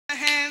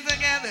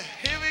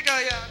Here we go,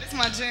 y'all. This is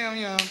my jam,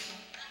 y'all.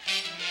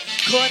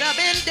 Could have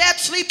been dead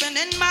sleeping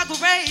in my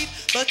grave,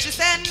 but you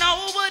said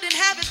no, wouldn't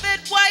have it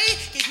that way.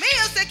 Give me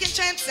a second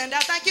chance and I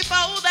thank you for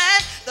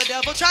that. The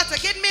devil tried to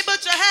get me,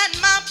 but you had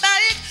my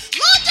back.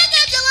 Lord, you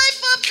gave your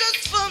life up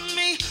just for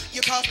me.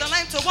 You caused the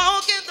lame to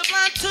walk and the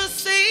blind to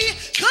see.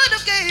 Could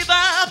have gave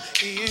up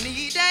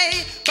any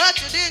day, but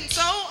you didn't,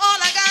 so all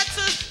I got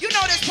to, you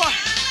know this part.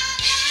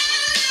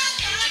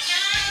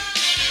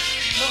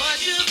 Lord,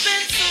 you've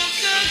been so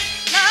good.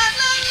 La,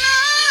 la, la,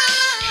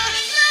 la,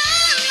 la,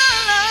 la,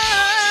 la.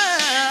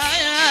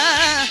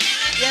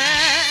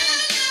 Yeah.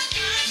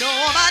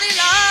 Nobody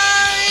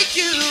like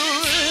you.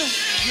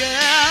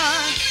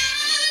 Yeah.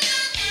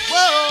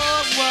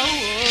 Whoa, whoa,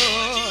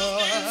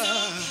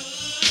 whoa.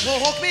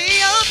 Woke me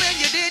up and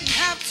you didn't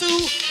have to.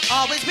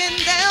 Always been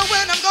there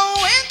when I'm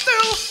going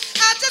through.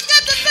 I just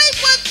got to say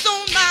what's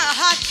on my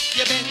heart.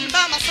 You've been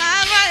by my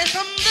side right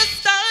from the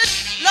start.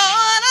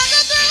 Lord, I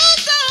got through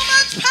so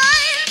much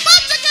pain,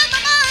 but you kept my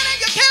mind and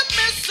you kept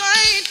me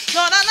sane.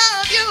 Lord, I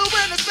love you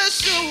in a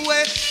special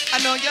way. I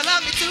know you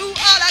love me too.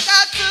 All I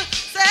got to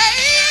say,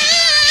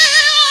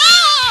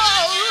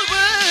 oh,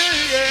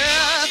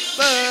 yeah,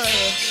 but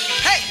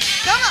hey,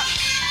 come on.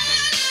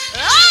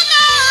 Oh,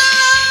 no,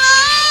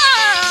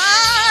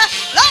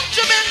 Lord,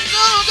 you've been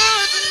so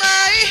good to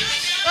me.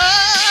 Oh,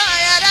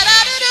 yeah,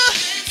 da-da-da-do,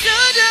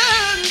 do-do-do-do-do-do,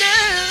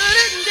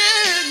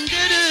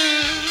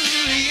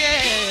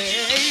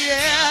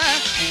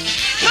 yeah.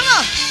 Come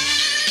on.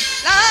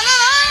 La, la,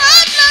 la,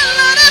 la,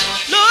 la, la.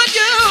 Lord,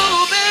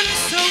 you've been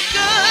so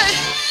good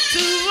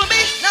to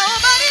me.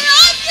 Nobody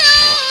like you.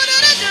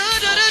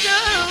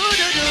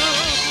 Do-do-do-do-do-do-do.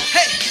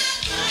 Hey.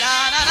 La,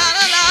 la, la,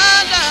 la, la,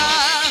 la.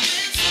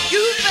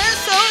 You've been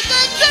so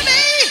good to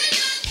me.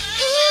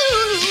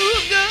 Ooh,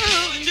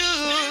 good,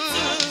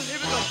 good. Here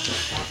we go.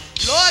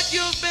 Lord,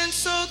 you've been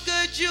so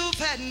good. You've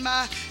had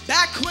my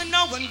back when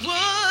no one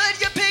would.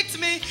 You picked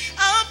me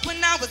up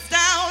when I was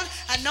down.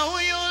 I know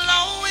you'll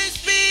always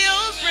be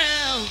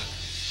around.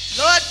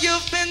 Lord,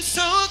 you've been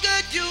so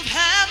good. You've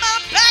had my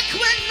back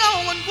when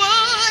no one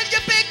would. You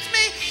picked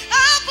me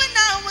up when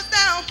I was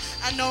down.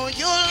 I know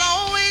you'll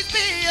always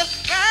be around.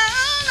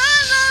 La,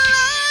 la,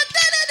 la,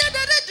 da, da, da,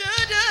 da, da,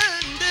 da,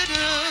 da,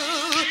 da.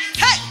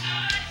 Hey!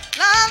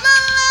 La, la,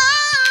 la,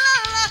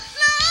 la, la,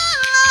 la,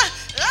 la.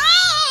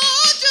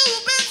 Lord,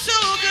 you've been so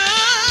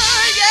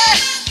good, yeah.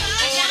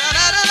 Oh, da,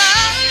 da, da, da,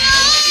 da.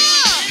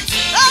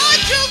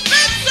 Lord, you've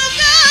been so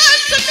good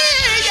to me,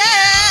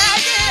 yeah,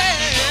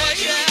 yeah,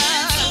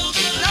 yeah.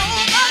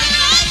 Nobody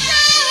like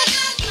you,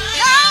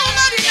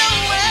 nobody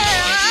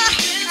nowhere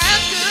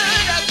as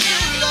good as you,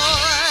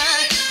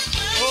 Lord.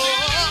 Oh,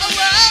 oh,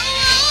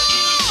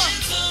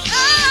 oh,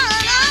 la,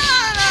 la,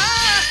 la.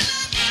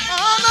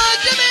 Oh, Lord,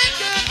 you've been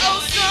good, oh,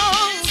 so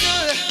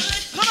good.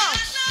 Come on,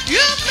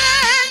 you've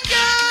been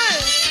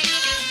good,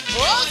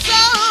 oh,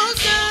 so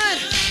good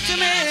to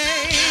me.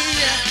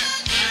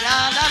 La,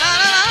 la, la,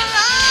 la, la,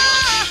 la.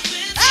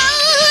 Oh,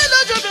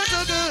 Lord, you've been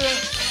so good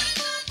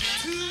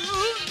to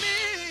me.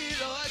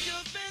 Lord,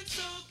 you've been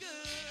so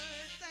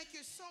good. Thank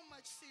you so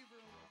much, Seaver.